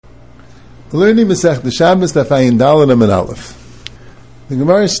Learning Masech Shabbos Daf Ayin Daled Amud Aleph. The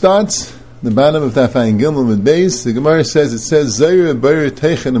Gemara starts the bottom of Daf Ayin Gimel with Beis. The Gemara says Zayra Bayer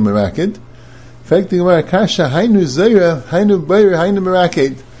Teichen Merakid. In fact, the Gemara Kasha Hainu Zayra Hainu Bayer Hainu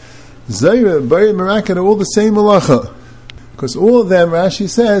Merakid. Zayra Bayer Merakid are all the same malacha, because all of them, Rashi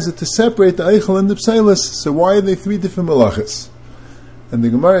says, are to separate the Eichel and the Pseilis. So why are they three different malachas? And the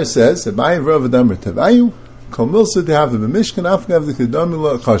Gemara says Abayi Rav Adamar Tavayu Kol Milsa to have the Mishkan Afgav the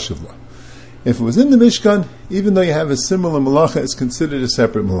Kedamila Chashivla. If it was in the Mishkan, even though you have a similar malacha, it's considered a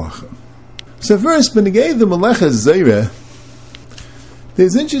separate malacha. So first, when he gave the malacha Zayra,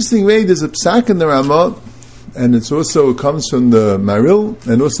 there's an interesting way, there's a psak in the Ramah, and it comes from the Maril,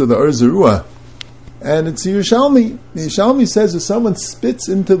 and also the Zerua, and it's Yerushalmi. The Yerushalmi says if someone spits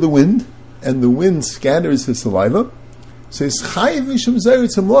into the wind, and the wind scatters his saliva, so it's Chayiv Mishum Zayra,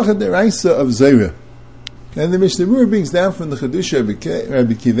 it's a malacha deraisa of Zayra. And the Mishnah Berurah brings down from the Chiddush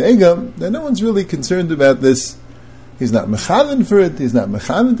Rabbi Kiva Egam that no one's really concerned about this. He's not mechaven for it. He's not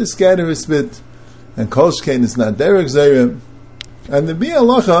mechaven to scatter a spit. And Kol Shkein is not derek zayra. And the Bi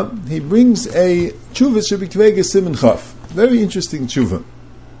Halacha, he brings a tshuva Rabbi Kiva Egam Siman Chaf. Very interesting tshuva.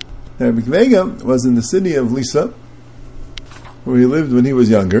 Rabbi Kiva Egam was in the city of Lisa, where he lived when he was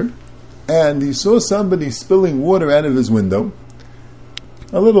younger, and he saw somebody spilling water out of his window,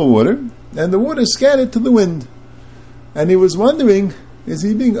 a little water, and the water scattered to the wind. And he was wondering, is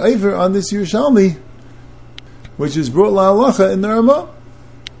he being over on this Yerushalmi, which is brought la halacha in the Ramah?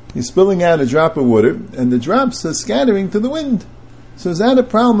 He's spilling out a drop of water, and the drops are scattering to the wind. So is that a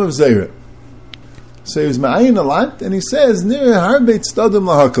problem of Zayra? So he was ma'ayin a lot, and he says, Nir harbeit stadim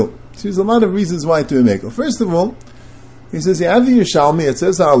lahakal. So there's a lot of reasons why to make it. First of all, he says, you have the Yerushalmi, it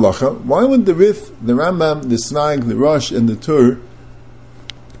says halacha. Why would the Rif, the Rambam, the Snag, the Rosh, and the Tur,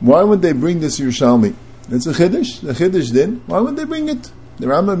 why would they bring this Yerushalmi? It's a Chiddush, the Chiddush din. Why would they bring it? The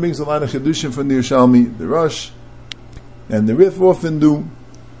Rambam brings a lot of Chiddushim from the Yerushalmi, the Rosh, and the Rif often do.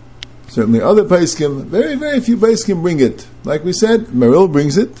 Certainly other Paiskim, very, very few Paiskim bring it. Like we said, Maril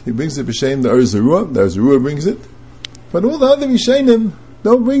brings it. He brings it b'shem the Zerua. The Zerua brings it. But all the other Yishainim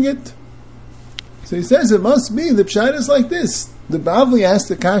don't bring it. So he says it must be, the Pshat is like this. The Bavli asked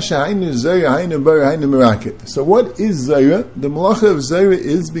the Kasha, Hainu Zayra, Hainu Bar, Hainu Merakit. So what is Zayra? The malacha of Zayra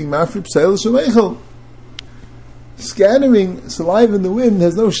is being mafrib Pseilis Shemeichel. Scattering saliva in the wind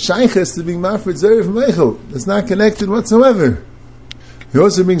has no shaykhs to being mafrib Zayra from Eichel. It's not connected whatsoever. He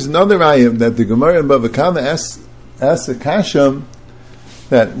also brings another ayah that the Gemara in Bava Kama asks a Kasha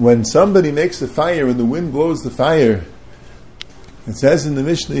that when somebody makes a fire and the wind blows the fire, it says in the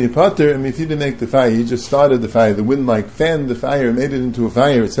Mishnah Yipater, if you didn't make the fire, you just started the fire, the wind fanned the fire, made it into a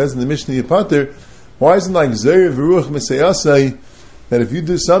fire. It says in the Mishnah Yipater, why isn't like Zayr v'ruach mesayasai, that if you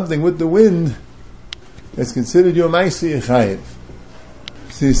do something with the wind, it's considered your ma'isi chayiv.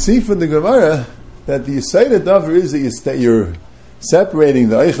 So you see from the Gemara that the Yisayda Davar is that you're separating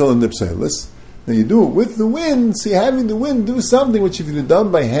the Eichel and the Pseilis. Now you do it with the wind, see, having the wind do something which if you'd done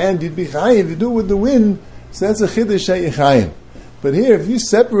by hand, you'd be chayiv. You do it with the wind, so that's a chiddush chayiv. But here, if you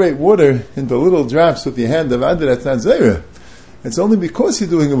separate water into little drops with your hand, that's not Zayra. It's only because you're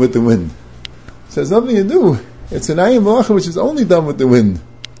doing it with the wind. So there's nothing to do. It's an ayim malacha which is only done with the wind.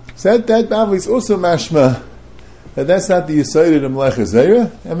 So that Bavli is also mashma, that that's not the Yisayid of Melecha Zayra.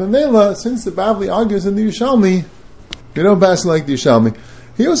 And Mamela, since the Bavli argues in the Yerushalmi, we don't pass like the Yerushalmi.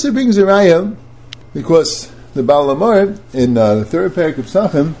 He also brings a raya, because the Baal Amar, in the third parak of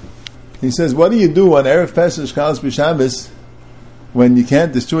Psachim, he says, what do you do on Erev Pesach Shkalas B'Shabbos, when you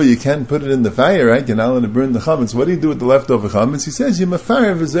can't destroy, you can't put it in the fire, right? You're not allowed to burn the chametz. What do you do with the leftover chametz? He says, you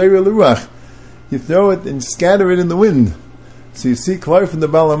mafar v'zayra l'ruach. You throw it and scatter it in the wind. So you see clear from the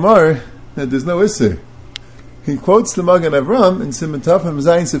Baal Amar that there's no isser. He quotes the Magen Avram in Siman Tafim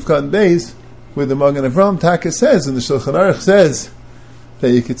Zayin Sivkan Beis, where the Magen Avram Taka says, and the Shulchan Aruch says,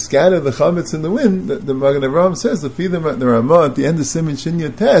 that you could scatter the chametz in the wind. The Magen Avram says, the Ramah at the end of Siman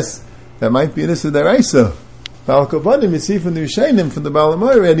Shinya Tes, that might be an isser deraisa. You see from the Yishainim, from the Baal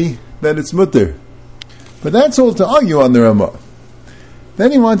Amar already, that it's mutter. But that's all to argue on the Ramah.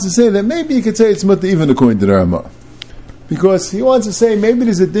 Then he wants to say that maybe you could say it's mutter even according to the Ramah. Because he wants to say maybe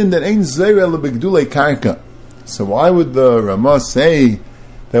there's a din that ain't Zayra lebegdulei karka. So why would the Ramah say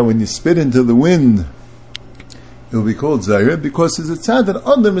that when you spit into the wind, it will be called Zayra? Because there's a tzad that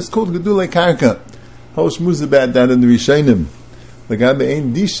Adam is called gedulei karka. How shmuz about that in the Yishainim? That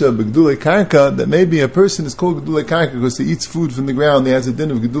maybe a person is called Gedulei Karka because he eats food from the ground, he has a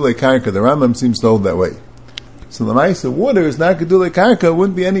din of Gedulei Karka. The Rambam seems to hold that way. So the mice of water is not Gedulei Karka,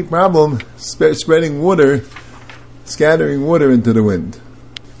 wouldn't be any problem spreading water, scattering water into the wind.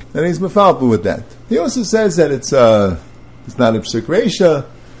 And he's mafalpa with that. He also says that it's not a psik reisha,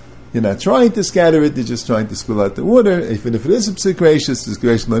 You're not trying to scatter it, you're just trying to spill out the water. Even if it is a psik reishis, it's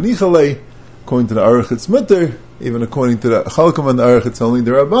greish l'nichalei. According to the Aruch, it's mutter. Even according to the Chalkom and the Aruch, it's only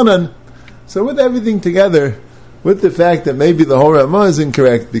the Rabbanan. So with everything together, with the fact that maybe the whole Ramah is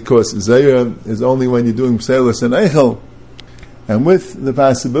incorrect because Zayra is only when you're doing Pselis and Eichel, and with the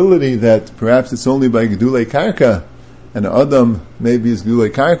possibility that perhaps it's only by Gedulei Karka, and Adam maybe is Gedulei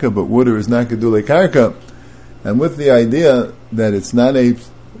Karka, but water is not Gedulei Karka, and with the idea that it's a Davar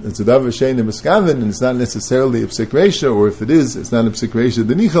Shein Miskaven, and it's not necessarily a Psik Reisha, or if it is, it's not a Psik Reisha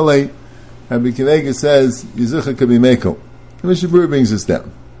D'Nichalei, Rabbi Kilega says, Yizucha could be Mekel. The Mishnah Berurah brings us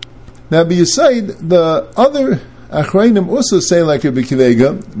down. Now, b'yisayid, the other Achreinim also say like Rabbi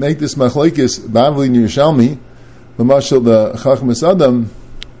Kilega, make this Machlokes Bavli and Yerushalmi, L'mashal the Chachmas Adam,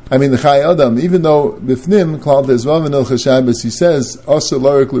 the Chai Adam, even though Bifnim, Klal Tezvav and El Shabbos, he says, Asa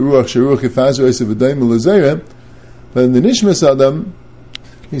Larik L'ruach Sheruach Ifazor Esav Adayim L'Zayra, but in the Nishmas Adam,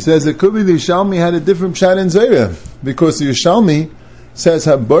 he says it could be the Yerushalmi had a different pshat in Zayra, because the Yerushalmi says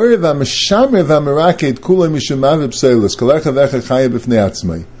Habar v'Mishamer v'Meraket Kulei Mishamav B'Seilos Kalecha V'Echa Chaya B'Fnei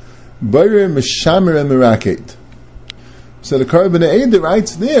Atzmai Bayer Mishamer and Meraket. So the Korban Eida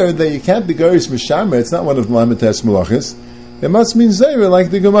writes there that you can't be Garish Mishamer. It's not one of the Lamites Malachis. It must mean Zayra like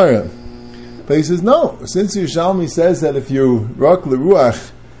the Gemara. But he says no. Since Yerushalmi says that if you rock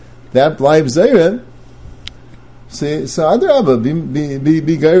l'ruach, that bleibs Zayra. So Adrabah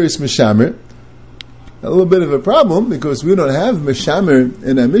be Garish Mishamer. A little bit of a problem because we don't have Mishamer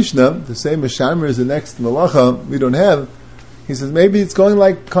in our Mishnah. The same Mishamer is the next Malacha. We don't have. He says maybe it's going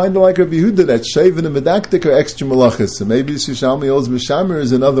kind of like Rabbi Yehuda that Sheivin and Medaktik are extra Malachas. So maybe Yerushalmi holds Mishamer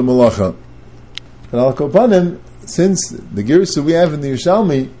is another Malacha. But Al Kopanim, since the Girsa we have in the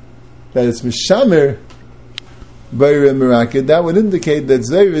Yerushalmi that it's Mishamer Bayer and Merakid, that would indicate that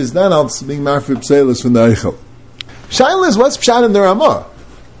Zayr is not also being Marfib Pseilus from the Eichel. Shaila is what's Pshat in the Ramah?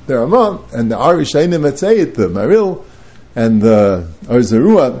 The Ramah and the Arishainim Etzayit, the Maril and the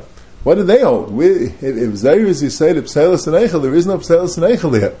Arzarua, what do they hold? If Zayr is Yisayit Pseilus and Eichel, there is no Pseilus and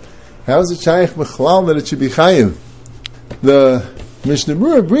Eichel here. How is it Shaykh Mechlal that it should be Chayiv? The Mishnah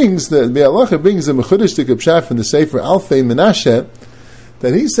Berurah brings, the Bialacha brings a Mechudishtik Pshat from the Sefer Alfei Menashe,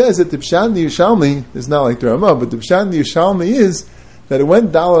 that he says that the Pshat in the Yerushalmi is not like the Ramah, but the Pshat in the Yerushalmi is that it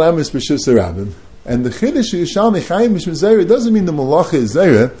went Dalal Amis B'Shus Rabbim. And the Chiddush Yerushalmi Chaim Mishum Zayra doesn't mean the Malacha is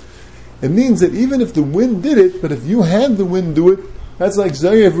Zayra. It means that even if the wind did it, but if you had the wind do it, that's like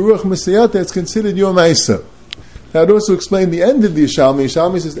Zayra V'Ruach Masiyat, that's considered your Maisa. That would also explain the end of the Yerushalmi.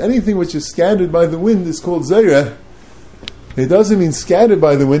 Yerushalmi says anything which is scattered by the wind is called Zayra. It doesn't mean scattered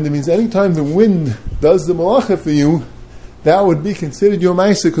by the wind, it means any time the wind does the Malacha for you, that would be considered your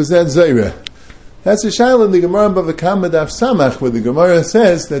Maisa because that's Zayra. That's a shaila in the Gemara in Bava Kama Daf Samach, where the Gemara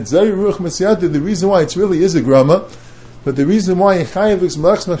says that Zayr Ruach Masiyata, the reason why it really is a grama, but the reason why Yechayev is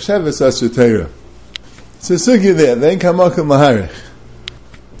Malach Machshavas Asher. So sugya there, then Kamakam Maharech.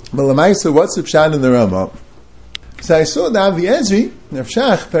 But Lamaisa, what's the pshat in the Ramah? So I saw the Avi Ezri,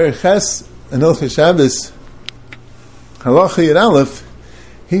 Nefshach, Periches, and Ilcha Shabbos, Halacha Yad Aleph,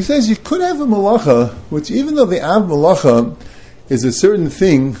 he says you could have a malacha, which even though the Av Malacha is a certain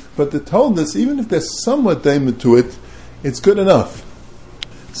thing, but they told us even if there's somewhat daimah to it, it's good enough.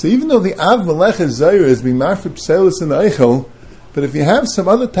 So even though the Av Malacha Zayra is being marfib pseilus in the Eichel, but if you have some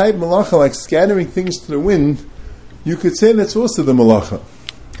other type malacha like scattering things to the wind, you could say that's also the malacha.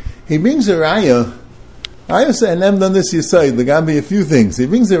 He brings a raya. I say, and I've done this yesayid, there got to be a few things. He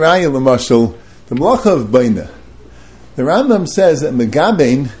brings a raya l'mashal, the malacha of baina. The Rambam says that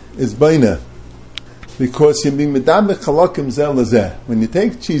megabein is baina, because you're being medabek chalakim zel lazeh. When you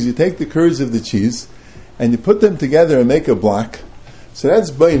take cheese, you take the curds of the cheese, and you put them together and make a block. So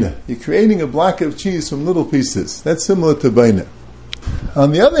that's baina. You're creating a block of cheese from little pieces. That's similar to baina.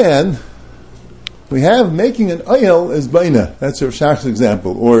 On the other hand, we have making an oil is baina. That's Rav Shach's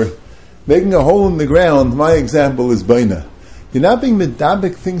example. Or making a hole in the ground, my example is baina. You're not being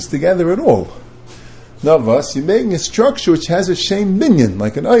medabek things together at all. Navas, you're making a structure which has a shem binyan,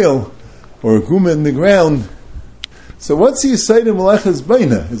 like an oil, or a guma in the ground. So what's the Yisaydim Melechas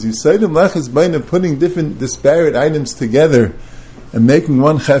Baina? Is Yisaydim Melechas Baina putting different disparate items together and making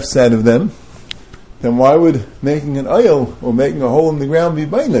one chefs out of them? Then why would making an oil or making a hole in the ground be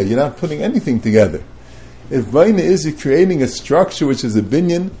Baina? You're not putting anything together. If Baina is you're creating a structure which is a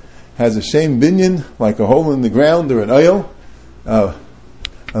binyan, has a shem binyan, like a hole in the ground or an oil, a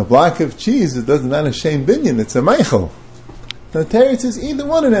block of cheese, it doesn't have a shem binyan, it's a meichel. Now Teretz says either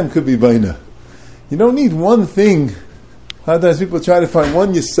one of them could be baina. You don't need one thing. Sometimes people try to find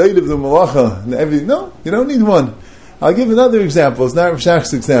one yisaid of the malacha and everything. No, you don't need one. I'll give another example. It's not Rav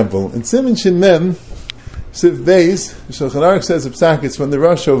Shach's example. In Siman Shin Mem, Siv Beis, Shulchan Aruch says of Psak, it's from the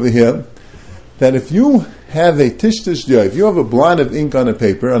Rosh over here, that if you have a tishtish joy, if you have a blot of ink on a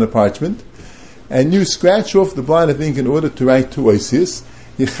paper, on a parchment, and you scratch off the blot of ink in order to write two oisius,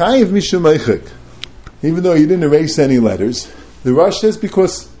 Yechayiv Mishum Meichik, even though you didn't erase any letters, the Rosh says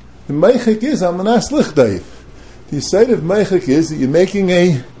because the Meichik is Amanas Lichdayiv. The side of Meichik is that you're making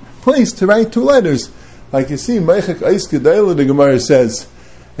a place to write two letters. Like you see, Meichik Eis Gedayla, the Gemara says,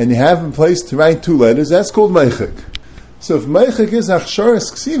 and you have a place to write two letters, that's called Meichik. So if Meichik is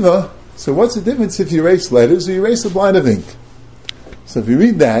Achsharas Ksiva, so what's the difference if you erase letters or you erase a blot of ink? So if you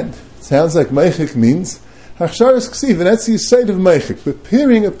read that, it sounds like Meichik means Achsharas Ksiva, that's the side of Meichik,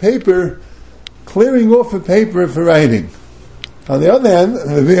 preparing a paper, clearing off a paper for writing. On the other hand,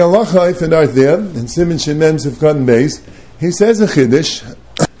 the Alachai in Art there, in Simon Shemems of Cotton Base, he says a Chiddush.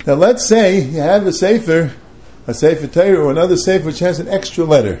 Now let's say you have a Sefer Torah or another Sefer which has an extra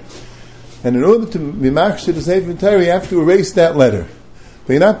letter. And in order to be makshir the Sefer Torah, you have to erase that letter.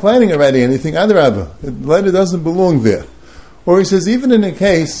 But you're not planning on writing anything, Adarabah. The letter doesn't belong there. Or he says, even in a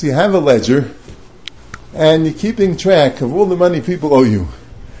case, you have a ledger, and you're keeping track of all the money people owe you.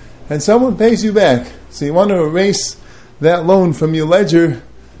 And someone pays you back. So you want to erase that loan from your ledger,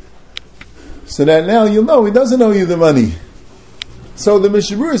 so that now you'll know he doesn't owe you the money. So the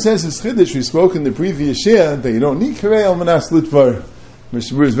Mishabur says his Chiddush, we spoke in the previous year, that you don't need Karei Almanas Litvar.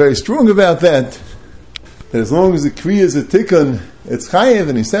 Mishabur is very strong about that as long as the Kri is a Tikkun, it's Chayev,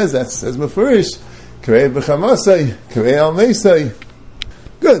 and he says that says Mefurish, Karei B'chamasai, Karei Almeisai.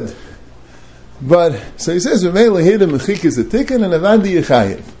 Good. But, so he says, V'mei Lehida Mechik is a Tikkun, and Avandi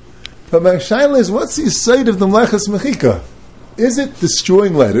Yechayev. But my shaila is, what's the side of the Mlechas Mechika? Is it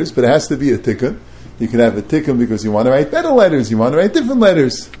destroying letters, but it has to be a tikkun? You can have a tikkun because you want to write better letters, you want to write different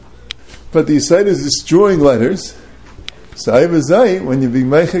letters. But the side is destroying letters. So when you be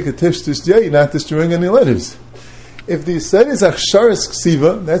meichik a tishtish jay, you're not destroying any letters. If the side is achsharas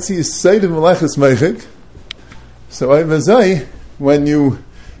ksiva, that's the side of Mlechas Mechik. So when you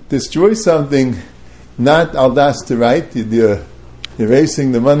destroy something, not al das to write, you're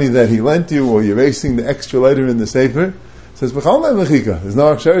erasing the money that he lent you, or you're erasing the extra letter in the Sefer. It says, B'chal met mechika. There's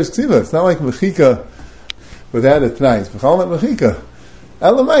no Aksharis Ksiva. It's not like mechika without a t'nai. It's B'chal met mechika.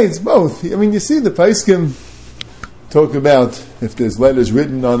 Elamai, it's both. I mean, you see the Paiskim talk about if there's letters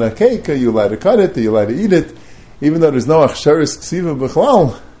written on a cake, are you allowed to cut it, are you allowed to eat it? Even though there's no Aksharis Ksiva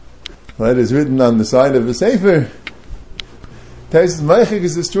B'chal, letters written on the side of a Sefer. Taisus Meichik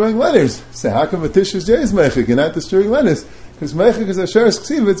is destroying letters. So how come a Tishus Jay is Meichik? You're not destroying letters. Because Meichik is Asheres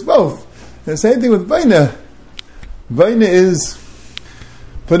Ksiv, it's both. And the same thing with Baina. Baina is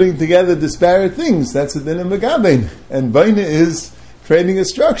putting together disparate things. That's a din of Megabein. And Baina is creating a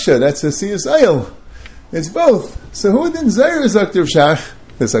structure. That's a Siyas Ayel. It's both. So who didn't Zaire is Dr. Shach?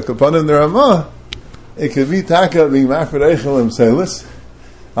 It's a Kapanim the Ramah. It could be Taka being Mafred Eichel and Selis,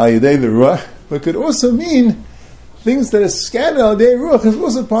 Al Yedei the Ruach, but could also mean things that are scattered Al Yedei Ruach is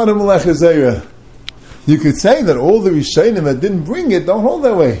also part of Melech Zaire. You could say that all the Rishonim that didn't bring it don't hold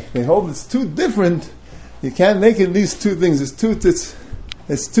that way. They hold it's too different. You can't make it these two things. It's too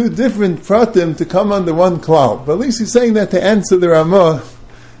different pratim to come under one cloud. But at least he's saying that to answer the Ramah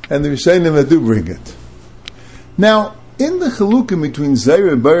and the Rishonim that do bring it. Now, in the Chalukim between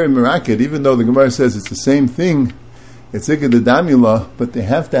Zaire, Bayer, and Merakid, even though the Gemara says it's the same thing, it's Ikad Damula, but they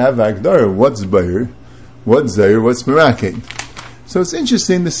have to have Agdara. What's Bayer? What's Zaire? What's Merakid? So it's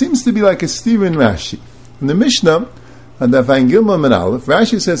interesting. There seems to be like a steer in Rashi. In the Mishnah, on the Vayin Gilma and Aleph,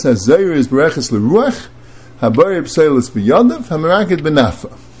 Rashi says, "Hazair is bereches leruach, habayir pseilis b'yadav, hamerakid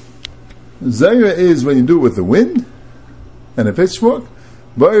b'nafa." Zair is when you do it with the wind and a pitchfork.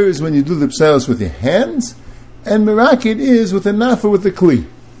 Bayir is when you do the pseilis with your hands, and merakid is with a nafa with the kli.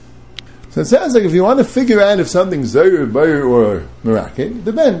 So it sounds like if you want to figure out if something's Zair, Bayir, or merakid, it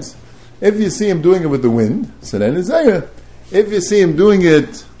depends. If you see him doing it with the wind, so then it's Zair. If you see him doing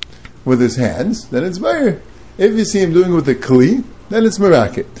it with his hands, then it's Bayer. If you see him doing it with a Kli, then it's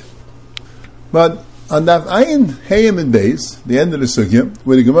Merakit. But on Daf Ayin, Hayim, and Beis, the end of the Sugya,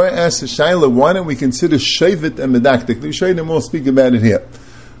 where the Gemara asks the Shaila, why don't we consider Shavit and Medaktik? The Rishonim will speak about it here.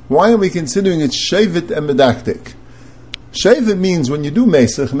 Why are we considering it Shavit and Medaktik? Shavit means when you do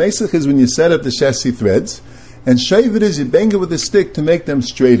Mesach. Mesach is when you set up the chassis threads, and Shavit is you bang it with a stick to make them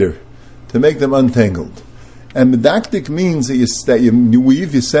straighter, to make them untangled. And medaktik means that you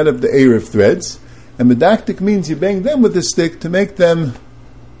weave, you set up the Erev threads, and medaktik means you bang them with a stick to make them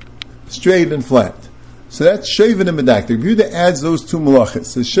straight and flat. So that's shavit and medaktik. Yehuda adds those two malachas.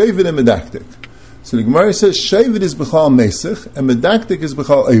 So shavit and medaktik. So the Gemara says shavit is b'chal mesach, and medaktik is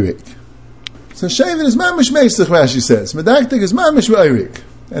b'chal eirik. So shavit is mamish mesach, Rashi says. Medaktik is mamish eirik.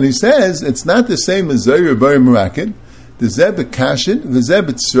 And he says it's not the same as Zaira Bar Merakid. The Zeb Kashin, the Zeb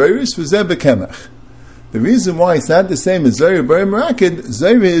Tzroiris, the Zeb Kemach. The reason why it's not the same as Zaira Bar Merakid,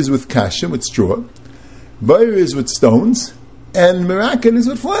 Zaira is with Kashin, with straw, Bar is with stones, and Merakid is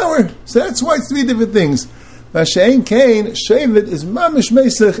with flour. So that's why it's three different things. Mashain Kain, Shavit is Mamish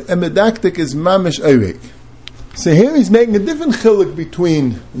Mesach, and Medaktik is Mamish Eirik. So here he's making a different chiluk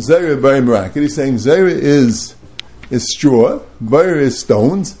between Zaira Bar Merakid. He's saying Zaira is straw, Bar is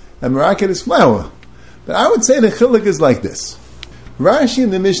stones, and Merakid is flour. But I would say the chiluk is like this. Rashi in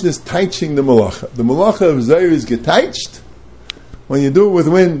the Mishnah is taiching the malacha. The malacha of Zaira is getaicht when you do it with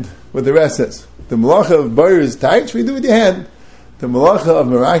wind, with the reses. The malacha of Bar is taich when you do it with your hand. The malacha of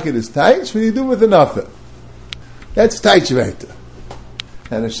Merakid is taich when you do it with an nafeh. That's taich right.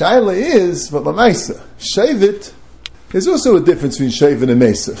 And the shaila is, but lamaisa, shavit, there's also a difference between shavit and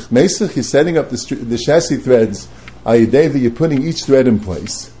mesach. Mesach is setting up the chassis threads, ayideva, you're putting each thread in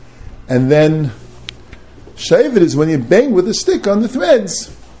place. And then shavit is when you bang with a stick on the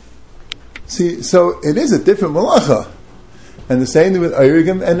threads. See, so it is a different malacha. And the same thing with Eirig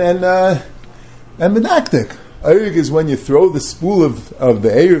and Medaktik. Eirig is when you throw the spool of the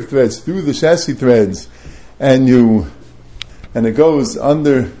Erev threads through the chassis threads, and it goes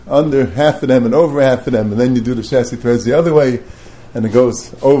under half of them and over half of them, and then you do the chassis threads the other way, and it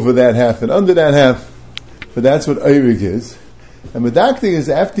goes over that half and under that half. But that's what Eirig is. And Medaktik is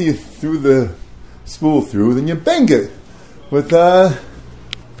after you threw the spool through, then you bang it with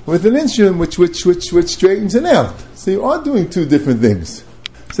an instrument which straightens it out. So you are doing two different things.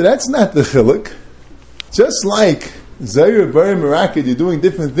 So that's not the chiluk. Just like Zaira Bar Merakid, you're doing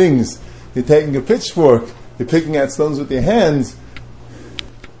different things. You're taking a pitchfork, you're picking out stones with your hands,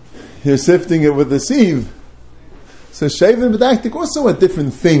 you're sifting it with a sieve. So Shavit and Medaktik also are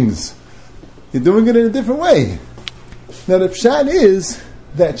different things. You're doing it in a different way. Now the pshat is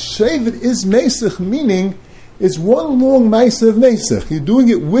that Shavit is Mesach, meaning it's one long Maisa of Mesach. You're doing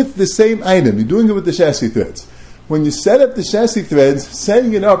it with the same item. You're doing it with the chassis threads. When you set up the chassis threads,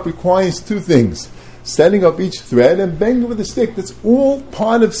 setting it up requires two things. Setting up each thread and banging it with a stick. That's all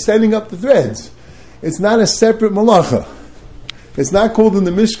part of setting up the threads. It's not a separate malacha. It's not called in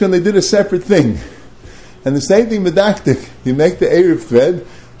the Mishkan, they did a separate thing. And the same thing with Medaktik. You make the Erev thread,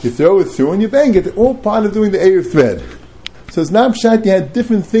 you throw it through and you bang it. They're all part of doing the Erev thread. So it's not pshat, you had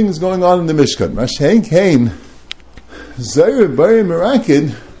different things going on in the Mishkan. Mashen Kain, Zaira Bar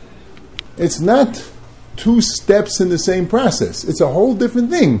Merakid, it's not two steps in the same process. It's a whole different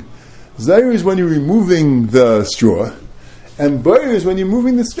thing. Zaira is when you're removing the straw, and Bar is when you're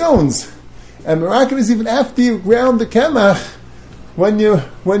moving the stones. And Merakid is even after you ground the kamach, when you're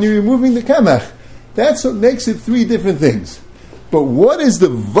removing the kamach. That's what makes it three different things. But what is the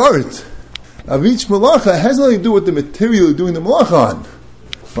vart of each malacha? It has nothing to do with the material you're doing the malacha on.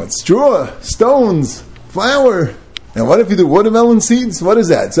 But straw, stones, flour. And what if you do watermelon seeds? What is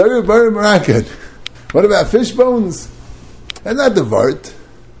that? Zaira Bar Merakid. What about fish bones? That's not the vart.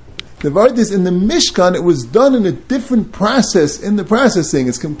 The vart is in the Mishkan, it was done in a different process in the processing.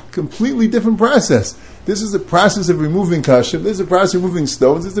 It's completely different process. This is the process of removing kashim, this is the process of removing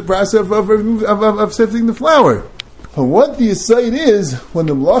stones, this is the process of sifting the flour. But what the aside is, when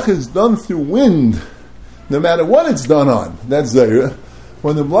the malach is done through wind, no matter what it's done on, that's Zaira.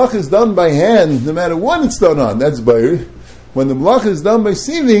 When the malach is done by hand, no matter what it's done on, that's Bair. When the malach is done by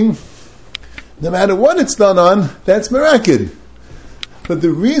sieving, no matter what it's done on, that's Merakid. But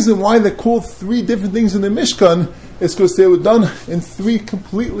the reason why they're called three different things in the Mishkan is because they were done in three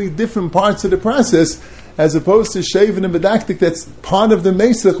completely different parts of the process, as opposed to Shavit and Medaktik. That's part of the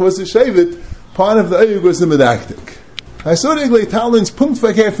Mesach was the Shavit, part of the Erev was the Medaktik. I saw the Talon's punkt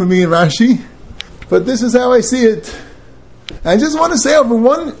verkehr for me in Rashi, but this is how I see it. I just want to say over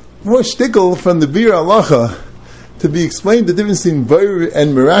one more shtickle from the Bir Halacha to be explained the difference between Bair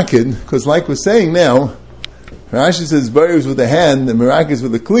and Merakid, because like we're saying now, Rashi says Bair is with the hand and Merakid is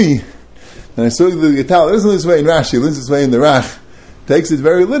with the Kli. And I saw the Tal, it doesn't this way in Rashi, it lives this way in the Rach. Takes it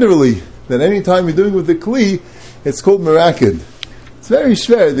very literally, that any time you're doing with the Kli, it's called Merakid. It's very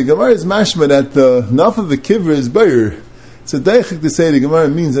schwer. The Gemara is mashma that the Naf of the Kivra is Bair. It's a deichik to say the Gemara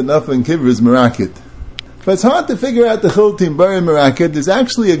means that Naf and Kivra is Merakid. But it's hard to figure out the chil between Bair and Merakid. There's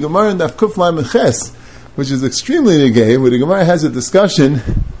actually a Gemara in Daf Kuf Lamed Ches, which is extremely negay, where the Gemara has a discussion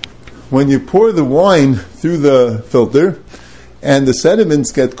when you pour the wine through the filter and the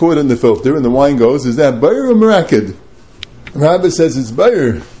sediments get caught in the filter and the wine goes, is that Bair or Merakid? Rabbi says it's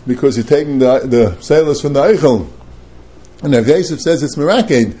Bair because you're taking the psalus from the Eichel. And Rav Yosef says it's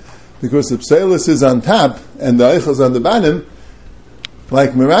Merakid because the psalus is on top and the Eichel is on the bottom.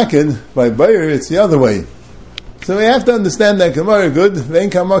 Like Merakid, by Bair it's the other way. So we have to understand that Gemara good.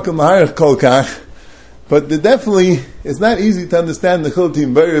 But definitely, it's not easy to understand the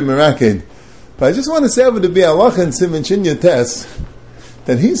Chiltim Bayer Merakid. But I just want to say over to be Allah and Simon Chinya Tess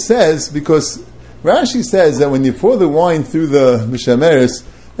that he says, because Rashi says that when you pour the wine through the Mishameres,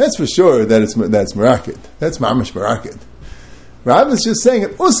 that's for sure that's Merakid. That's Mamash Merakid. Rabbi is just saying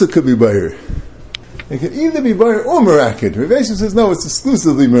it also could be Bayer. It could either be Bayer or Merakid. Rabbi says no, it's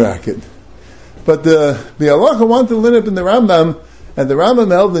exclusively Merakid. But the halacha wanted to learn up in the Rambam, and the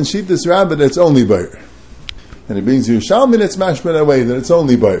Rambam held in Shittas Rabbah that it's only Bayer. And it brings Yerushalmi that's mashman away that it's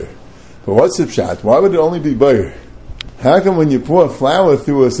only Bayer. But what's the pshat? Why would it only be Bayer? How come when you pour flour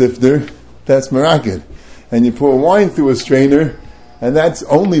through a sifter, that's Merakid, and you pour wine through a strainer, and that's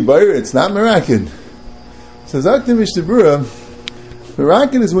only Bayer, it's not Merakid? So Zaktim Ishtabura,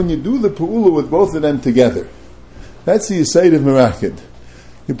 Merakid is when you do the Pa'ula with both of them together. That's the Yisayid of Merakid.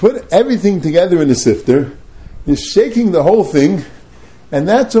 You put everything together in a sifter, you're shaking the whole thing, and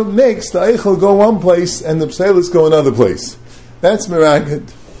that's what makes the Eichel go one place and the Pselis go another place. That's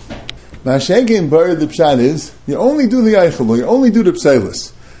Merakid. Mashenke and Bayer, the Pshat is, you only do the Eichel, you only do the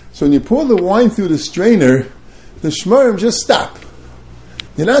Pselis. So when you pour the wine through the strainer, the Shmarim just stop.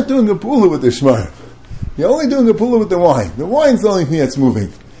 You're not doing a Pula with the Shmarim. You're only doing a Pula with the wine. The wine's the only thing that's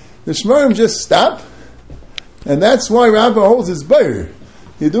moving. The Shmarim just stop, and that's why Rabbi holds his Bayer.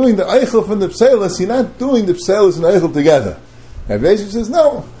 You're doing the Eichel from the Pselis, you're not doing the Pselis and the Eichel together. Rabbi says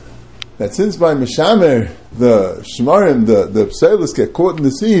no. That since by Meshamer, the Shmarim, the Pselis get caught in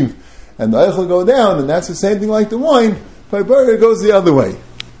the sieve, and the Eichel go down, and that's the same thing like the wine, by Bayer it goes the other way.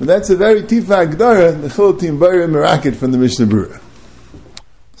 And that's a very tifa agdara, the Chiltim Bayer Merakid from the Mishnah Berurah.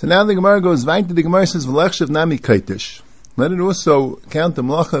 So now the Gemara goes right to the Gemara says, V'lechshav nami kaitish. Let it also count the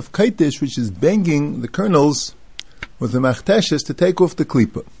malacha of kaitish, which is banging the kernels with the machteshes to take off the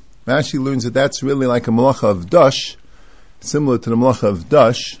klipa. Rashi learns that that's really like a malacha of dash, similar to the malacha of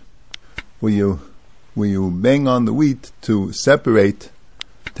dash, where you bang on the wheat to separate,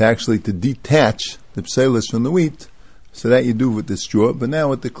 to detach the pselis from the wheat, so that you do with the straw. But now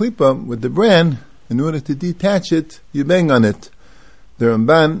with the klipa, with the bran, in order to detach it, you bang on it. The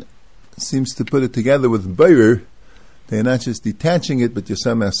Ramban seems to put it together with Bayer. They're not just detaching it, but you're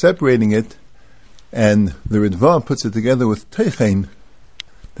somehow separating it. And the Ritva puts it together with Teichen,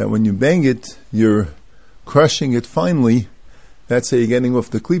 that when you bang it, you're crushing it finely. That's how you're getting off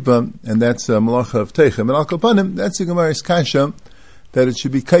the klipa, and that's a malacha of Teichen. But al-Kapanim, that's the Gemara's kasha, that it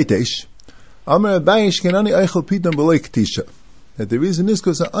should be kaitesh. Amar Abayish can ani eichel pidam b'loi ketisha. That the reason is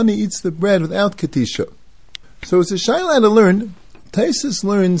because the ani eats the bread without ketisha. So it's a shayla to learn. Taisus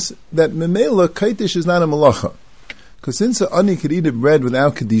learns that memela kaitish is not a malacha, because since the ani could eat a bread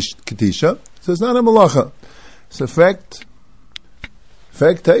without ketisha, so it's not a malacha. So fact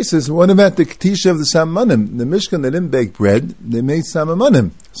Taisus, what about the ketisha of the samanim? The Mishkan, they didn't bake bread, they made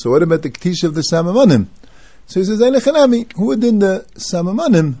samanim. So what about the ketisha of the samanim? So he says, who did the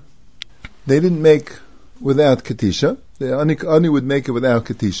samanim? They didn't make without ketisha. The ani would make it without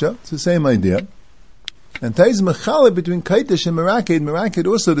ketisha. It's the same idea. And Taiz Mechala between Kaitish and Merakid. Merakid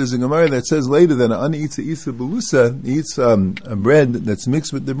also, there's a Gemara that says later that an ani eats a Isa Belusa, eats a bread that's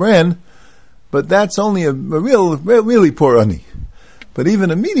mixed with the bran, but that's only a really poor ani. But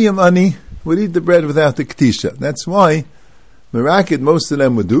even a medium ani would eat the bread without the Ketisha. That's why Merakid, most of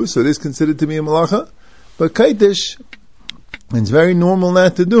them would do, so it is considered to be a malacha. But Kaitish, it's very normal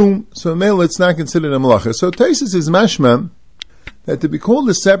not to do, so mele it's not considered a malacha. So Taisus is mashma, that to be called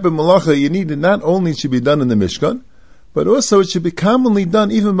a separate malacha, you need it not only should be done in the Mishkan, but also it should be commonly done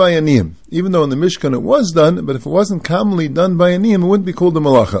even by aniyim. Even though in the Mishkan it was done, but if it wasn't commonly done by aniyim, it wouldn't be called a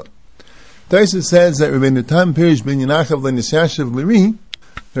malacha. Taisus says that Rabbeinu Tam Pirish ben Yenachav l'Nisyashav l'Ri,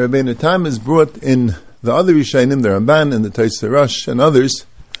 Rabbeinu Tam is brought in the other Rishayim, the Ramban and the Taisus Rosh and others.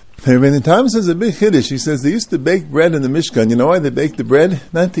 Rabbeinu Tam says a big chiddush. He says they used to bake bread in the Mishkan. You know why they baked the bread?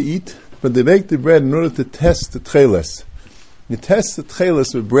 Not to eat, but they baked the bread in order to test the tcheles. You test the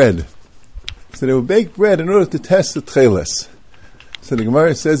tcheles with bread. So they would bake bread in order to test the tcheles. So the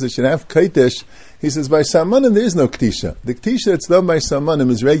Gemara says it should have kaitesh. He says by samanim there is no ktisha. The ktisha that's done by samanim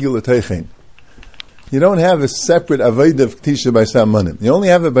is regular teichen. You don't have a separate avodah of ktisha by samanim. You only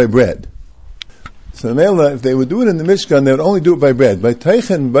have it by bread. So Mela, if they would do it in the Mishkan, they would only do it by bread. By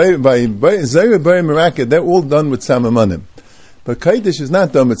teichen, by zayra, by merakid, they're all done with samanim. But kaitesh is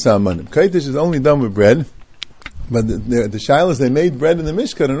not done with samanim. Kaitesh is only done with bread. But the shilas, they made bread in the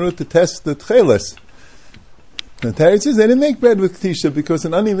Mishkan in order to test the tcheles. The Tarot says they didn't make bread with Ketisha because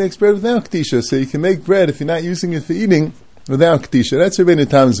an ani makes bread without Ketisha. So you can make bread if you're not using it for eating without Ketisha. That's Rabbeinu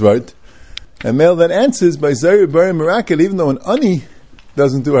Tam's word. And Mel that answers by Zayir Bari Merakid, even though an ani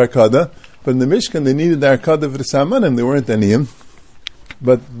doesn't do Hakada, But in the Mishkan, they needed the Arkada for the Samanim. There weren't any.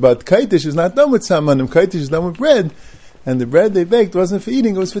 But Kaitish is not done with Samanim. Kaitish is done with bread. And the bread they baked wasn't for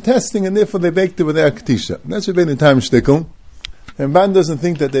eating, it was for testing, and therefore they baked it with their Katisha. That's what the time shtickle. And Ban doesn't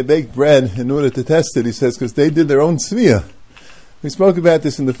think that they baked bread in order to test it, he says, because they did their own tzviya. We spoke about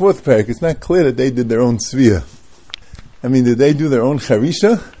this in the fourth parak. It's not clear that they did their own tzviya. I mean, did they do their own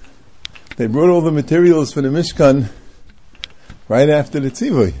charisha? They brought all the materials for the Mishkan right after the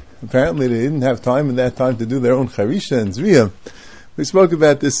tzivui. Apparently they didn't have time in that time to do their own charisha and tzviya. We spoke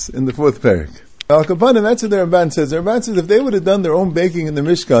about this in the fourth parak. Al Kapanim, that's what the Ramban says. The Ramban says if they would have done their own baking in the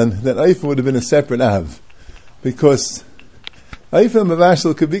Mishkan, that Eifa would have been a separate Av. Because Eifa and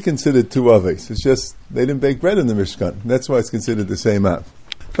Mavashal could be considered two Aves. It's just, they didn't bake bread in the Mishkan. That's why it's considered the same Av.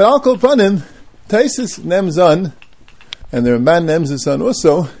 But Al Kapanim, Taisis Nemzan, and the Ramban Nemzan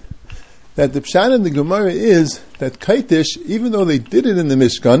also, that the Pshat in the Gemara is that Kaitish, even though they did it in the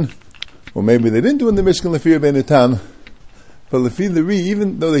Mishkan, or maybe they didn't do it in the Mishkan, Lefir Ben Etam, but Lefi the Ri,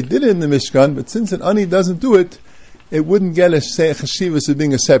 even though they did it in the Mishkan, but since an Ani doesn't do it, it wouldn't get a chashivas of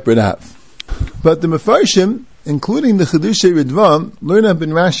being a separate Av. But the Mefarshim, including the Chedushay Ridvam, learn up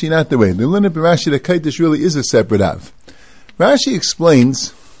in Rashi not the way. They learn up in Rashi that Kaitish really is a separate Av. Rashi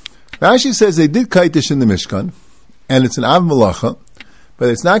explains, Rashi says they did Kaitish in the Mishkan, and it's an Av Malacha, but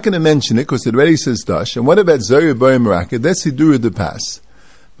it's not going to mention it because it already says Dash. And what about Zoyer Bar Meraked? That's Sidura de Pas.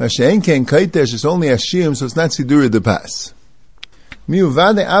 Mashain Ken Kaitish is only Ashim, so it's not Sidura de Pas.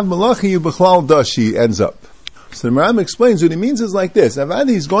 Miuvade Av Malachi B'chlal Dashi ends up. So the Maram explains what he means is like this.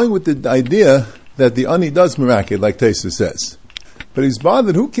 Avadi is going with the idea that the Ani does Meraked, like Taisa says. But he's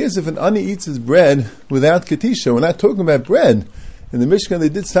bothered, who cares if an Ani eats his bread without Katisha? We're not talking about bread. In the Mishkan they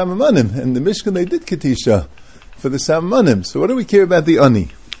did Samamanim, and in the Mishkan they did Katisha for the Samamanim. So what do we care about the Ani?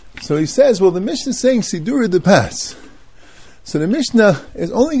 So he says, well, the Mishnah is saying Sidura de Pas. So the Mishnah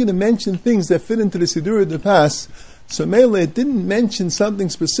is only going to mention things that fit into the Sidura de Pas. So Mele, it didn't mention something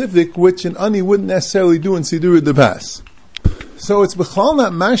specific which an Ani wouldn't necessarily do in Sidura de Pas. So it's B'chal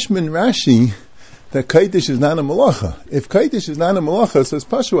not Mashmin Rashi that Kaitish is not a Malacha. If Kaitish is not a Malacha, so it's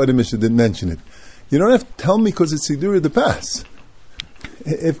Pasha why the Mishnah didn't mention it. You don't have to tell me because it's Sidura de Pas.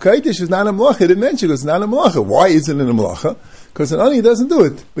 If Kaitish is not a Malacha, it didn't mention it because it's not a Malacha. Why isn't it a Malacha? Because an Ani doesn't do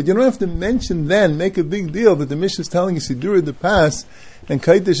it. But you don't have to mention then, make a big deal that the Mishnah is telling you Sidura de Pas, and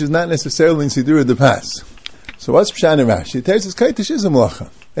Kaitish is not necessarily in Sidura de Pas. So what's Pshat in Rashi? It tells us Kaitish is a Malacha,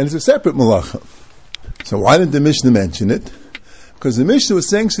 and it's a separate Malacha. So why did the Mishnah mention it? Because the Mishnah was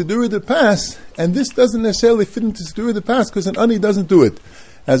saying Sidura de Pas, and this doesn't necessarily fit into Sidura de Pas because an Ani doesn't do it.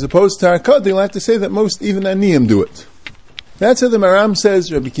 As opposed to Harakot, you'll have to say that most even Aniyim do it. That's how the Maram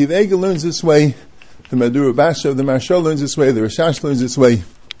says, Rabbi Kiva Eiger learns this way, the Madura Basha, the Marshal learns this way, the Rashash learns this way,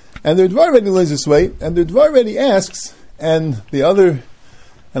 and the Dvar already learns this way, and the Dvar already asks, and a lot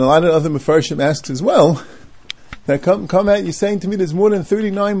of other Mefarshim asks as well, that come at you saying to me there's more than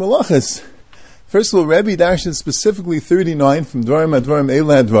 39 malachas. First of all, Rabbi dashes specifically 39 from Dvarim Advarim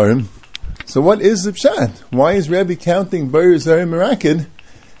Eila Advarim. So what is the Pshat? Why is Rabbi counting Bayer Zari Merakid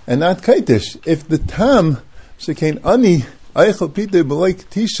and not Kaitish? If the Tam Shekain Ani Eichel Pite B'lai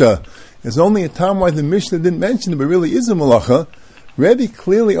Katisha is only a Tam why the Mishnah didn't mention it, but really is a malacha, Rabbi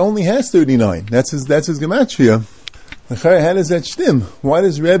clearly only has 39. That's his gematria. How does that shtim? Why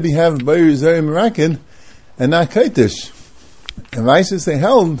does Rabbi have Bayer Zari Merakid and not Kaitish? And Rises they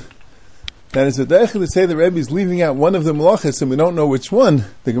held that it's a deichel to say the Rebbe is leaving out one of the malachas and we don't know which one.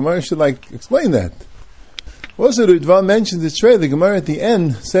 The Gemara should explain that. Also, the Dvar mentions it's true. The Gemara at the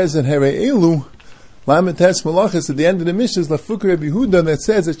end says that Hare Elu Lamites malachas at the end of the Mishnah is Lafuk Rebbe Huda that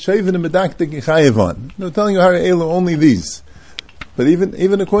says that Shavin and Medaktik Yichayevan. No, telling you Hare Elu only these. But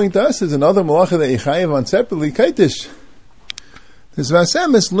even according to us, there's another malacha that Yichayevan separately Kaitish. This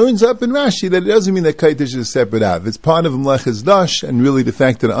Vasemis learns up in Rashi that it doesn't mean that Kaitish is a separate Av. It's part of Mlechas Dash, and really the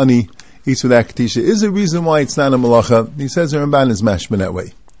fact that Ani eats with Akatisha is a reason why it's not a Malacha. He says the Ramban is mashman that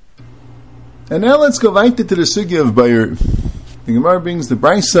way. And now let's go right to the sugya of Bayer. The Gemara brings the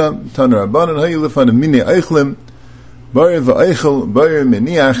Brisa, Taner Rabbanan, Hayilifan of Mine Eichlim, Bayer v'Eichel, Bayer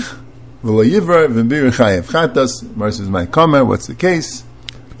Meniach, V'lo Yivra, V'bir Chayev Chatas. Gemara says, my comment, what's the case?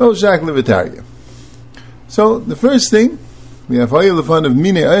 Oh, Jacques Levitaria. So, the first thing, we have Hayilifan of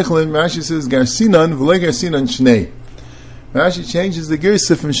Mine Eichlim, Rashi says, Garsinan, V'lo Garsinan Shnei. Rashi changes the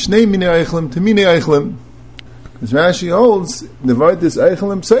girsa from Shnei Mine Eichlim to Mine Eichlim. As Rashi holds, the word is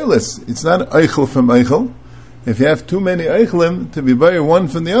Eichlim Pseilis. It's not Eichel from Eichel. If you have too many Eichlim, to be buyer one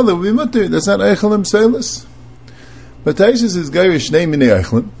from the other, will be mutter. That's not Eichlim Pseilis. But Taishas is Gairish Shnei Mine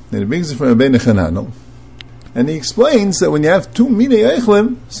Eichlim, and it brings it from Rabbeinu Chananel. And he explains that when you have two Mine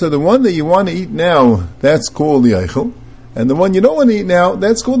Eichlim, so the one that you want to eat now, that's called the Eichel, And the one you don't want to eat now,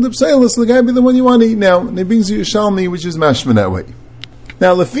 that's called the pselis, the guy be the one you want to eat now. And he brings you Yerushalmi, which is mashma that way.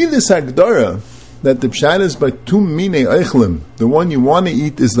 Now, lefi this hagdara, that the pshat is by two mine eichlim, the one you want to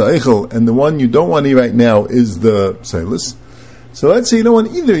eat is the eichel, and the one you don't want to eat right now is the pselis. So let's say you don't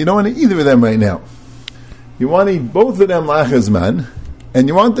want either of them right now. You want to eat both of them lachazman, and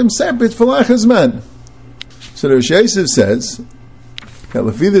you want them separate for lachazman. So the Rosh Yosef says that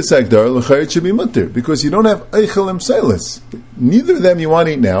lefidus hagdar l'chayit should be mutter because you don't have eichel and pselis. Neither of them you want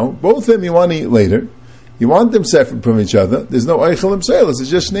to eat now. Both of them you want to eat later. You want them separate from each other. There's no eichel and pselis.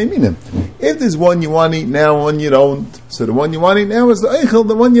 It's just shnei minim. If there's one you want to eat now, one you don't, so the one you want to eat now is the eichel.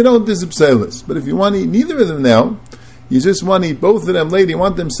 The one you don't is the pselis. But if you want to eat neither of them now, you just want to eat both of them later. You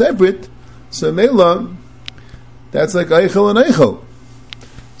want them separate. So mela, that's like eichel and eichel.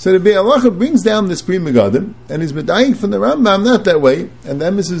 So the Be'alacha brings down this Pri Megadim, and he's medayik from the Rambam, not that way, and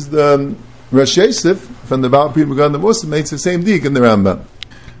then this is the Rosh Yosef from the Baal Pri Megadim also makes the same dig in the Rambam.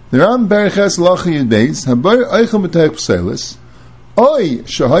 The Rambam Beriches Lacha Yudbeis, Habar Eichel M'Teich Pselis, Oy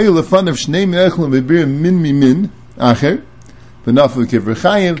Shahayu Lefanav Shnei Me'echel V'bir Min Min Acher, V'nafu Kivr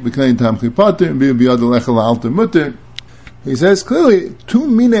Chayev, V'klein Tam Chipater, V'biyad Lechel Alter Mutter. He says clearly, two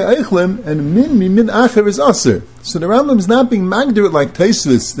mine eichlim and min acher is aser. So the Rambam is not being magdarit like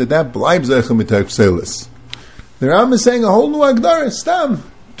Taisvis, that blibes eichlim mitayk pselis. The Rambam is saying a whole new agdara, stam.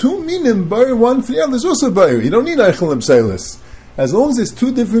 Two minim, bar one for the other is also bar. You don't need eichlim pselis. As long as it's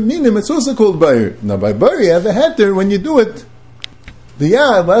two different minim, it's also called bar. Now by bar you have a heter when you do it. The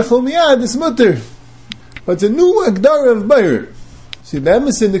yad, eichel miyad, is mutter. But it's a new agdara of bar. See, the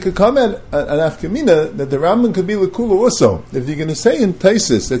Emerson, there could come an afkamina that the Rambam could be l'kula also. If you're going to say in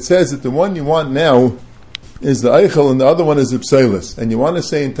Taisis that says that the one you want now is the eichel and the other one is the pselis, and you want to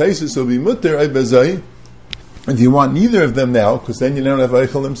say in Taisis it'll be mutter bezai, if you want neither of them now, because then you don't have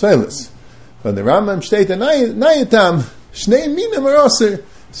eichel and pselis. But the Rambam state nayatam shnei minim are aser.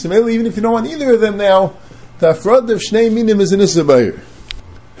 So maybe even if you don't want either of them now, the afrod of shnei minim is an isabayir.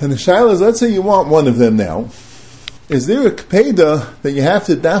 And the shaila is, let's say you want one of them now. Is there a kpeda that you have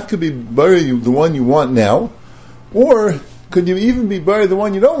to dafka be bury the one you want now, or could you even be bury the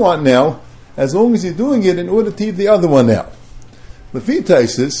one you don't want now, as long as you're doing it in order to eat the other one now? Lefi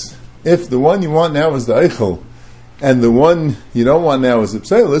Taisis, if the one you want now is the eichel, and the one you don't want now is the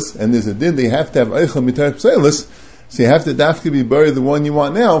pselis, and there's a din that you have to have eichel mitay pselis, so you have to dafka be bury the one you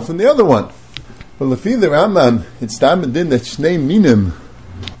want now from the other one. But lefi the Rambam, it's tam a din that shnei minim.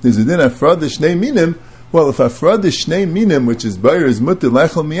 There's a din afrad the shnei minim. Well, if afrad is shnei minim, which is bayr, is mutter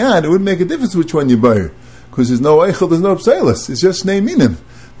lechel miyad, it wouldn't make a difference which one you bayr, because there's no eichel, there's no pselis. It's just shnei minim.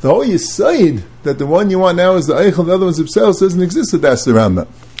 The whole yisaid that the one you want now is the eichel, the other one's the pselis, doesn't exist. That's the Rambam.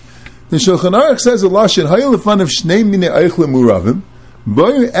 The Shulchan Aruch says a lashon hayil lefan of shnei minei eichel muravim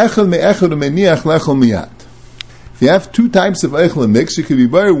bayr echel me'echel u'meniach lechel miyad. If you have two types of eichel mix, you could be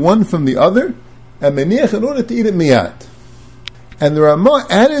bayr one from the other and meniach in order to eat it miyad. And the Ramah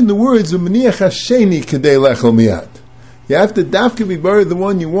added the words "Umeniach hasheni kedei lechel miyad." You have to dafka be buried the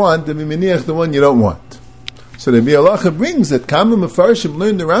one you want, and umeniach the one you don't want. So the Bialacha brings that Kama Mefarshim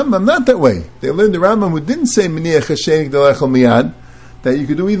learned the Rambam not that way. They learned the Rambam who didn't say "Umeniach hasheni kedei lechel miyad," that you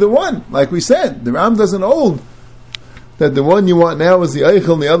could do either one. Like we said, the Rambam doesn't hold that the one you want now is the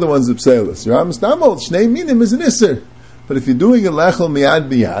eichel and the other one's the pselis. The Rambam not hold shnei minim is an isser. But if you're doing a lechel miyad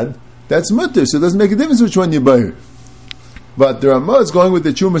biyad, that's mutter, so it doesn't make a difference which one you bury. But the Ramah is going with the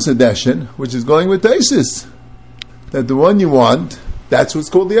Chumas Adeshin, which is going with Taisis. That the one you want, that's what's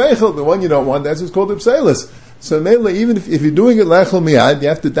called the Eichel. The one you don't want, that's what's called the Pselis. So mainly, even if you're doing it Lechel Miyad, you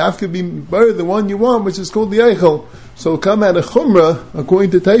have to dafka be buried the one you want, which is called the Eichel. So it'll come out of Chumrah,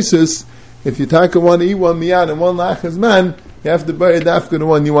 according to Taisis, if you take one to eat one Miyad and one Lachaz Man, you have to bury dafka the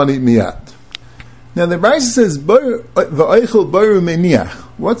one you want to eat Miyad. Now the Brisa says, V'Eichel Baru Meniach.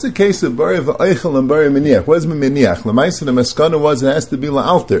 What's the case of Bari V'Eichel and Bari Meniach? What is Meniach? L'maisa the Maskana was it has to be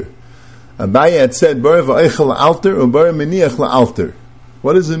La'alter. Abaye had said Bari V'Eichel La'alter or Bari Meniach La'alter.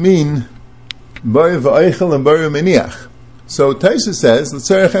 What does it mean? Bari V'Eichel and Bari Meniach. So Taisa says,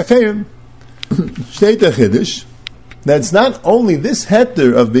 L'tzarech HaChayim, Shtei Chiddush, that's not only this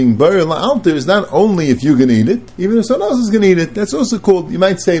heter of being Bari La'alter is not only if you can eat it, even if someone else is going to eat it. That's also called, you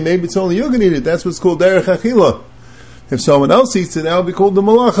might say, maybe it's only you're going to eat it. That's what's called Derech HaChila. If someone else eats it, that will be called the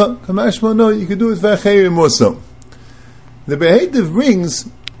malacha. Kamashma, no, you can do it v'achayim also. The Behediv brings,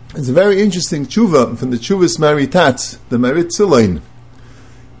 it's a very interesting tshuva from the Tshuvas Maritatz, the Marit Tzilain.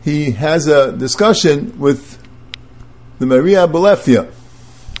 He has a discussion with the Maria Belefia.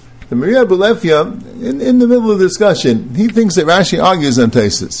 The Maria Belefia, in the middle of the discussion, he thinks that Rashi argues on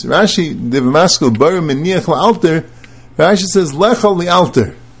Taisis. Rashi, the V'maskal bar meniach la'alter, Rashi says lechal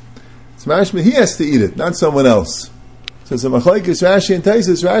li'alter. So Mashma, he has to eat it, not someone else. So it's a machlokes Rashi and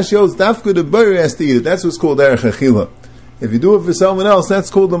Taisus. Rashi holds dafka the boyer has to eat it. That's what's called derech achila. If you do it for someone else, that's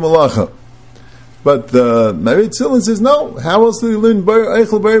called the malacha. But the Marit Tzilin says, no, how else do you learn boyer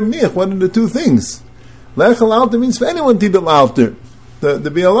eichel boyer mich? What are the two things? Lechel alter means for anyone to eat the alter. The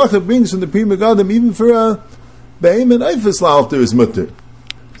Bialacha brings from the Pri Megadim even for a Be'em and Eifes alter is mutter.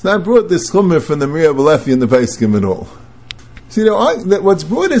 It's not brought this chummer from the Miriya Balefi and the Paiskim at all. See, what's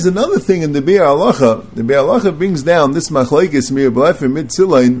brought is another thing in the Bi'er Halacha. The Bi'er Halacha brings down this machlekes Miriya Balefi mid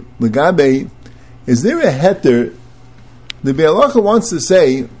Tzilain Legabe. Is there a heter? The Bi'er Halacha wants to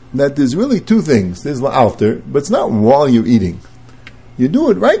say that there's really two things. There's la'alter, but it's not while you're eating. You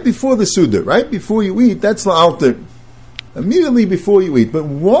do it right before the Suda, right before you eat, that's la'alter. Immediately before you eat. But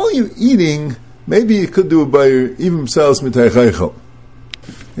while you're eating, maybe you could do a bayer, even themselves mitay chaychel.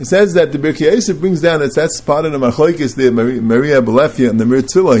 It says that the Birkei Yosef brings down that that's part of the machlokes, the Miriya Balefi and the Mir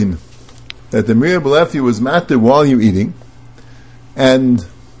Tzilain, that the Miriya Balefi was matter while you're eating, and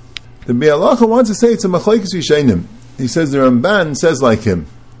the Bi'alacha wants to say it's a machlokes Rishonim. He says the Ramban says like him.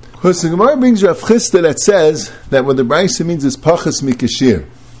 Because the Gemara brings Rav Chisda that says that what the Brisa means is pachas mikashir.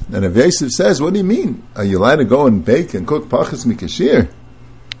 And Rav Yosef says, what do you mean? Are you allowed to go and bake and cook pachas mikashir?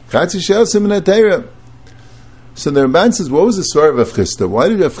 Chatzi shel siman atayra. So the Ramban says, what was the story of Rav Chisda? Why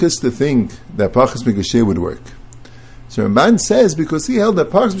did Rav Chisda think that pachas mikashir would work? So Ramban says, because he held that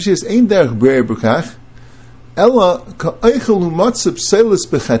pachas mikashir is ein derech b'rei b'kach, ela ka'eichel hu matzah pselis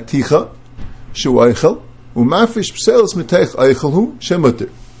b'chaticha shu eichel, u'mafish pselis mitech eichel hu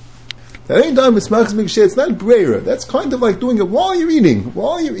shemutter. That ain't done with pachas mikashir, it's not breira. That's kind of like doing it while you're eating.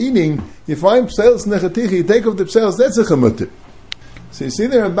 While you're eating, you find pselis in the chaticha, you take off the pselis, that's a chemutter. So you see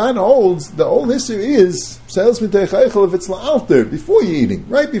the Ramban holds, the old history is pselis mitech eichel if it's la'alter, before you're eating,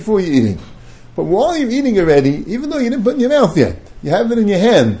 right before you're eating. But while you're eating already, even though you didn't put it in your mouth yet, you have it in your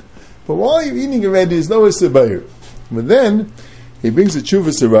hand, but while you're eating already, there's no issur bayer. But then, he brings a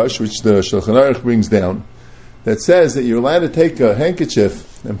Tshuvas Arash, which the Shulchan Aruch brings down, that says that you're allowed to take a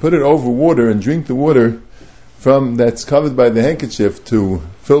handkerchief and put it over water and drink the water from that's covered by the handkerchief to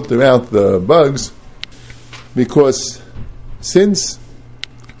filter out the bugs, because since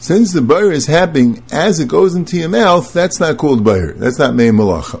the bayer is happening as it goes into your mouth, that's not called bayer. That's not mei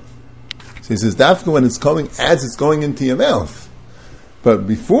malacha. So he says, dafka when it's coming as it's going into your mouth. But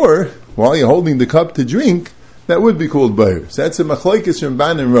before, while you're holding the cup to drink, that would be called bayer. So that's a machlokes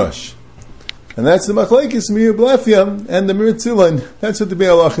Ramban and Rosh. And that's the machlokes Miriya Balefi and the Mir Tzilain. That's what the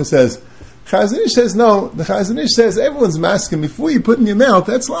Bi'alacha says. Chazon Ish says no. The Chazon Ish says everyone's masking before you put in your mouth.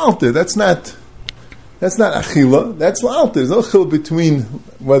 That's la'alter. That's not achila. That's la'alter. There's no chil between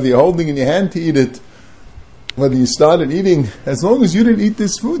whether you're holding in your hand to eat it, whether you started eating. As long as you didn't eat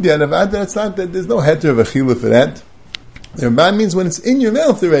this food yet, that's not that. There's no heter of achila for that. The Ramban means when it's in your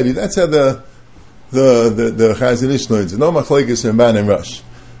mouth already. That's how the Chazon Ish learns. There's no machlokes Ramban and Rosh.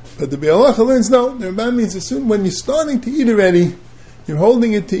 But the Bi'alacha learns no. The Ramban means as soon when you're starting to eat already, you're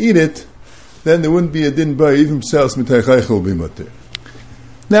holding it to eat it, then there wouldn't be a din bar, even pselis mitech eichel will be mutter.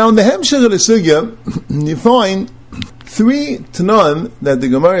 Now in the Hemshech of the Sugya, you find three Tanan that the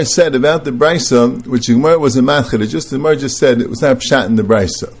Gemara said about the Brisa, which the Gemara was a matchid. The Gemara just said it was not pshat in the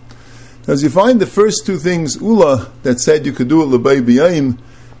Brisa. As you find the first two things, Ula, that said you could do it l'bay b'yayim,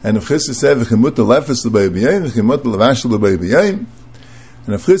 and if Chisda said v'chimut lefes l'bay b'yayim, v'chimut l'vash l'bay b'yayim,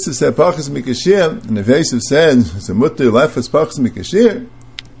 and if Chisda said pachas mikashir, and if Yosef said it's a mutter lefes pachas mikashir,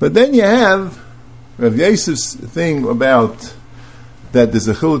 but then you have Rav Yosef's thing about that there's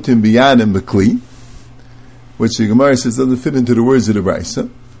a chilutim biyad and bekli, which the Gemara says doesn't fit into the words of the Brisa.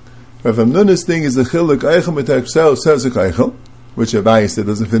 Rav Amnun's thing is a chiluk eichel mitach sezek eichel, which Abaye said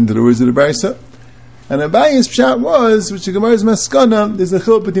doesn't fit into the words of the Brisa. And Abaye's pshat was, which the Gemara's maskana, there's a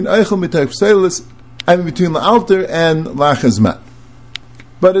chiluk between eichel mitach selis, and between la'alter and lachazman.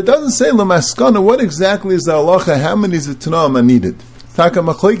 But it doesn't say lamaskana what exactly is the halacha, how many is the tanam are needed. Taka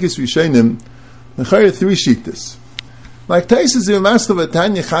machlokes Rishonim, the chayr three shittas. Like Taisus the Maskava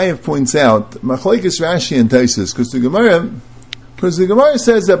Tanya Chayev points out, machlokes Rashi and Taisus, because the Gemara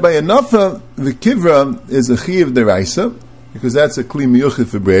says that by anafa the kivra is a chiyav deraisa, because that's a kli miyuchid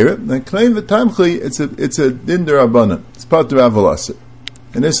for breira. And claim the tamchli it's a din derabanan. It's part deravalasa,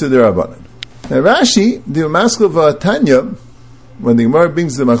 and this is derabanan. Now Rashi the Maskava Tanya, when the Gemara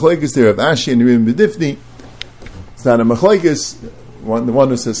brings the machlokes there of Ashi and Iyun B'difni, it's not a machlokes. The one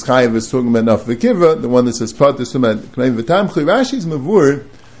that says Chayev is talking about enough v'kivra. The one that says Pat is talking about Klein v'tamchi. Rashi's mavur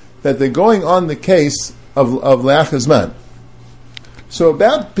that they're going on the case of le'achazman. So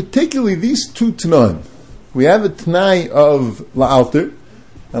about particularly these two tanon, we have a tanai of la'alter,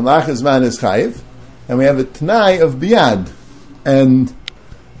 and le'achazman is Chayev, and we have a tanai of biyad, and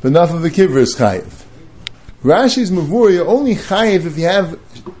enough of v'kivra is Chayev. Rashi's mavur, you're only chayiv if you have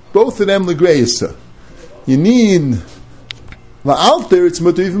both of them l'greisa. You need la'alter, it's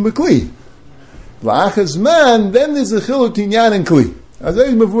mutter even b'kli. La'achas man, then there's a chiluk tinyan and kli. As I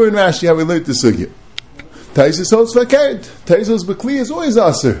mavur in Rashi, how we learned the sugya. Taisus holds fakert. Taisus b'kli is always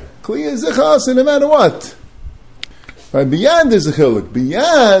aser. Kli is aser no matter what. Right, beyond there's a chiluk.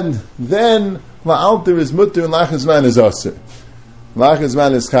 Beyond, then la'alter is mutter and la'achas man is aser. La'achas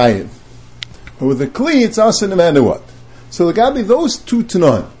man is chayiv. But with the kli, it's aser no matter what. So the Gabi, those two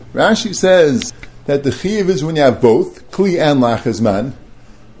tanon. Rashi says that the chiv is when you have both, kli and la'achas man.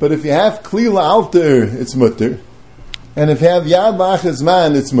 But if you have kli la'alter, it's mutter. And if you have yad la'achas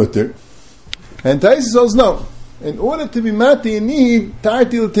man, it's mutter. And Taisus says no. In order to be mati, you need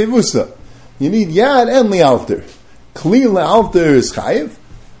tarti l'tevusa. You need yad and li'alter. Kli la'alter is chayiv,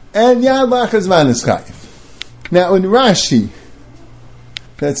 and yad la'achas man is chayiv. Now in Rashi,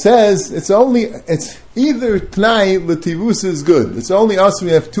 that says it's either Tnai l'tivusa is good. It's only us when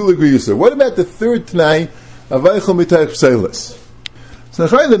we have two l'griyusa. What about the third Tnai of Eichel Mitayich Pseilas? So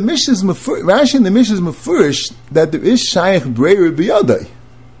Rashi in the Mishnah is mafurish that there is Shaykh Breir b'yadai.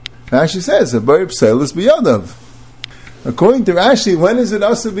 Rashi says, a Breir Pseilas b'yadav. According to Rashi, when is it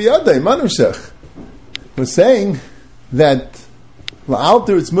asa b'yadai? Manushach. We're saying that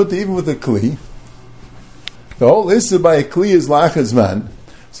la'alter it's mutter even with a kli. The whole issa by a kli is la'achas man.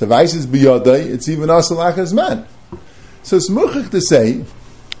 So vice is b'yadai, it's even asa la'achas man. So it's muchach to say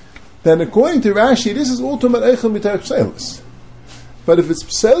that according to Rashi, this is ultimate eichel mitayich pseilas. But if it's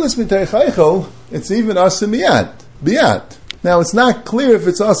pseilas mitayich eichel, it's even asa miyad, biyad. Now it's not clear if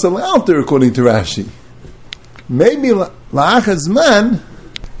it's asa la'alter according to Rashi. Maybe la'achas man,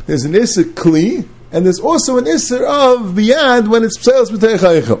 there's an issa kli, and there's also an issa of biyad when it's pseilas mitayich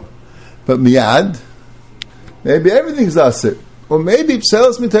eichel. But miyad, maybe everything's asa. Or maybe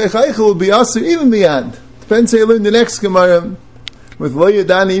pseilas mitayich eichel will be asa even biyad. Depends how you learn the next Gemara. With lo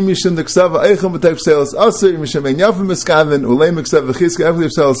yadani imishim the ksava eichel mitayich pseilas asa, imishim ein yafim miskaven, ulei miksav v'chiska efli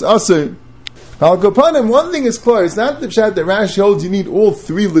pseilas asa. I'll go upon him. One thing is clear. It's not the pshat that Rashi holds you need all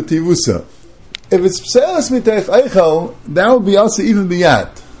three l'tivusa. If it's pseilas mitayich eichel, that would be asa even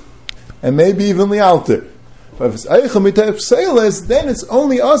biyad. And maybe even li'alter. But if it's eichel mitayich pseilas, then it's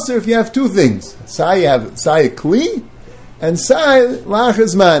only asa if you have two things. Say you have say kli, and say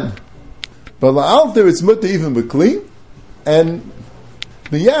la'achas man. But la'alter it's mutter even b'kli, and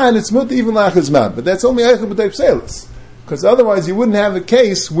b'yad it's mutter even la'achas man. But that's only eichel mitayich pseilas. Because otherwise you wouldn't have a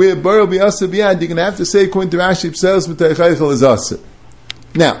case where bar be asa b'yad. You're going to have to say according to Rashi pseilas mitayich eichel is asa.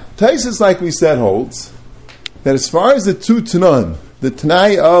 Now, Taisus, like we said, holds that as far as the two tanon, the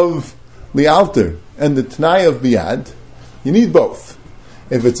Tanai of li'alter and the Tanai of biyad, you need both.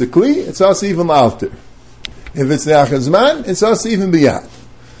 If it's a kli, it's also even li'alter. If it's la'achas man, it's also even biyad.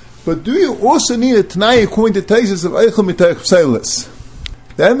 But do you also need a Tanai according to Taisus of eichel mitayich pseilas?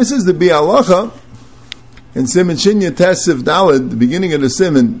 The emphasis the bi'alacha in Siman Shinya Tesiv Dalid, the beginning of the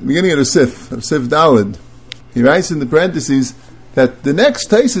Sif of Sif Dalid, he writes in the parentheses that the next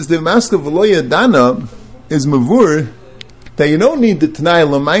Taisus, the Maska V'lo Yadana, is mavur that you don't need the Tanai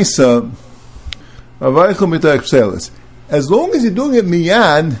Lamaisa of Eichel Mitayich Pseilas. As long as you're doing it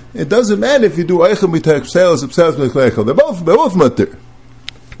miyad, it doesn't matter if you do Eichel Mitayich Pseilas or Pseilas Mitayich Eichel. They're both mutter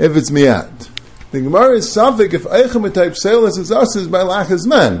if it's miyad. The Gemara is Safik if Eichel Mitayich Pseilas is us by la'achas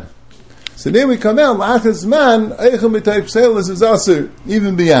man. So then we come out la'achas man Eichel Mitayich Pseilas is us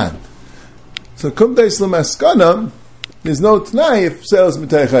even beyond. So Kumtais Lamaskana. There's no T'nai if Pseilas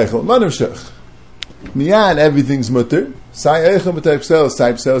Mitayich Eichel. Manushach. Miyad, everything's mutter. Sai Eichel Mitayich Pseilas,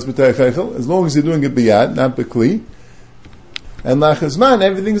 Sai Pseilas Mitayich Eichel. As long as you're doing it biyad, not b'kli. And Lachas Man,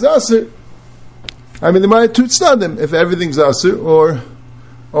 everything's Aser. I mean, there might be two tznadim, if everything's Aser, or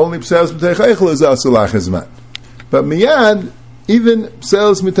only Pseilas Mitayich Eichel is Aser Lachas Man. But Miyad, even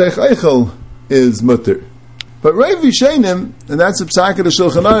Pseilas Mitayich Eichel is mutter. But Rav Yishainim, and that's the Psaka of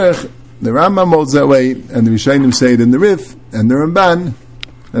Shulchan Aruch, the Rambam holds that way, and the Rishonim say it in the Rif, and the Ramban,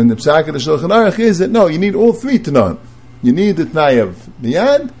 and the Psaka of Shulchan Aruch is that no, you need all three to know. You need the Tanai of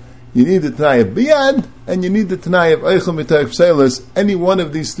Biyad, you need the Tanai of Biyad, and you need the Tanai of Eichel Mitayich Pseilas. Any one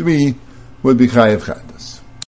of these three would be Chayav Chatas.